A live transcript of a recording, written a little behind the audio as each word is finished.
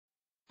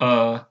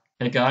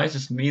Hey guys,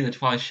 it's me, the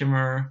Twilight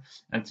Shimmer,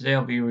 and today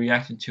I'll be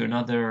reacting to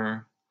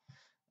another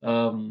sorry,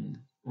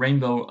 not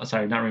Rainbow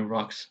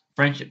Rocks,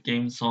 friendship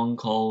game song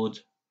called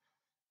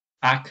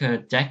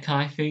ACADECA,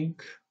 I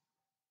think.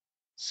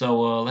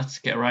 So let's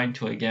get right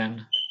into it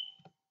again.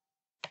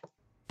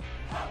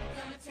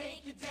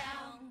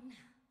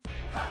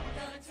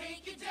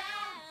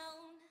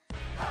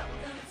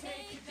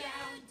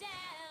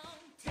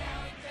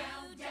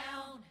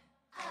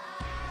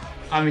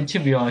 I mean, to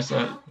be honest,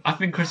 I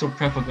think Crystal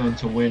Prep are going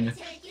to win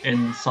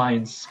in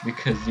science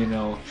because,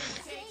 I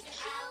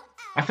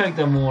feel like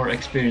they're more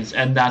experienced,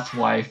 and that's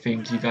why I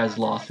think you guys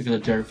lost because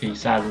of Derpy,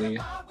 sadly.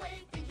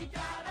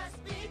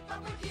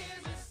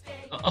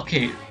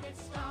 Okay,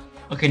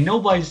 okay,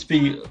 nobody's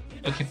being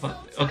okay,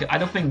 okay. I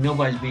don't think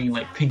nobody's being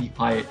like Pinkie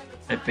Pie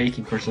at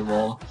baking. First of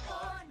all,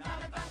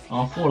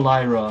 for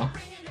Lyra,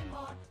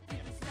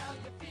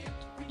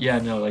 yeah,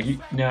 no, like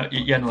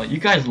you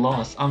guys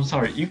lost. I'm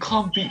sorry, you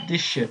can't beat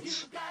this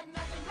shit.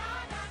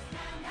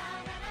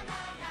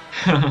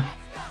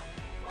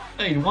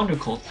 Hey, Wonder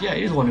Colts, yeah,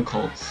 it is Wonder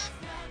Colts.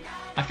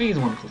 I think it's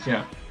Wonder Colts,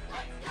 yeah.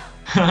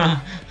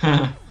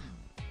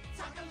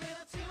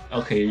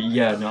 Okay,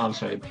 yeah, no, I'm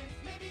sorry.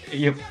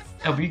 You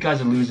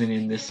guys are losing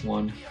in this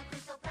one.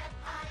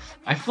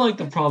 I feel like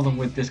the problem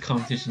with this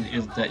competition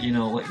is that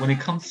like when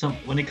it comes to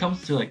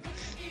like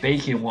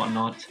baking and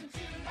whatnot,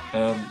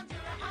 like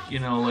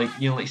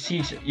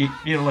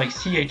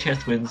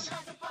CHS wins.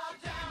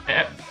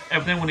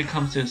 And then when it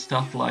comes to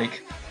stuff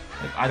like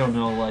I don't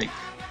know, like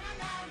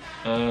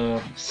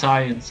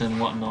science and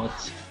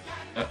whatnot,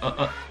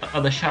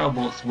 the Shadow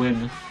Bolts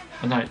win.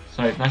 No,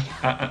 sorry, not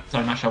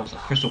Shadow Bolts,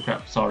 Crystal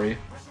Prep. Sorry.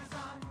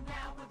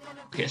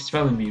 Okay, it's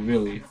spelling me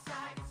really.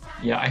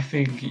 Yeah, I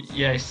think,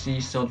 yeah, I see.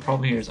 So the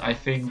problem here is I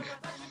think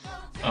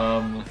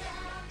the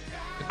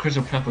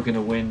Crystal Prep are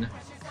gonna win.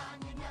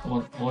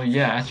 Well,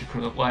 yeah, actually,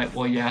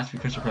 actually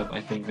Crystal Prep,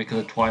 I think, because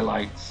of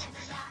Twilight's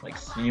like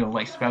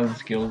spelling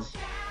skills.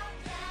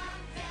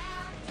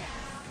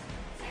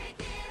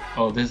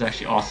 Oh, this is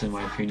actually awesome in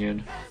my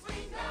opinion,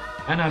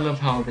 and I love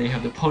how they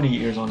have the pony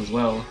ears on as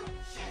well.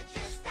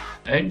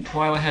 And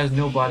Twilight has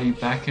nobody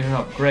backing her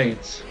up.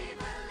 Great.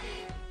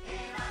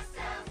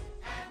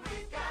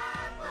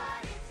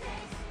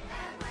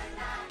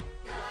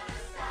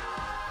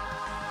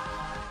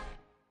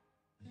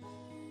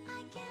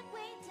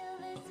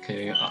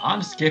 Okay,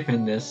 I'm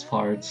skipping this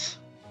part.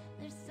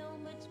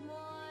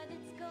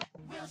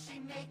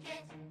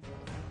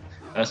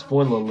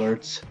 Spoiler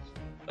alert.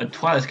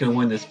 Twilight's gonna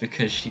win this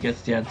because she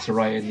gets the answer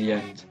right in the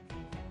end.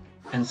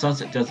 And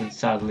Sunset doesn't,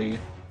 sadly.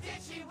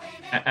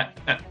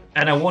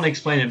 And I won't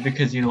explain it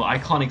because, I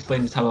can't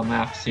explain this type of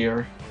maths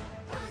here.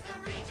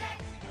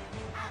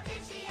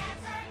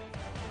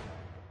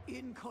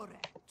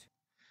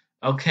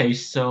 Okay,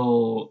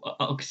 so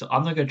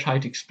I'm not gonna try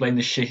to explain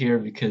this shit here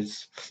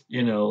because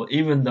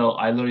even though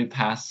I literally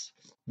passed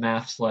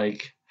maths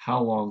like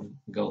how long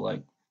ago,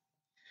 like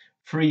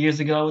 3 years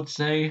ago, I would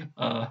say.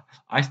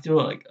 I still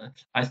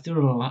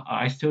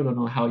don't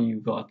know how you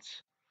got.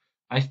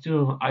 I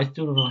still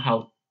don't know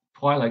how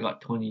Twilight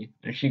got 20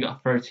 and she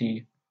got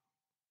 30.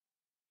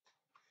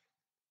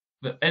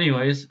 But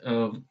anyways,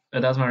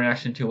 that's my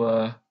reaction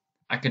to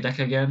Akadeka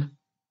again.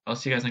 I'll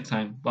see you guys next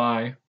time. Bye.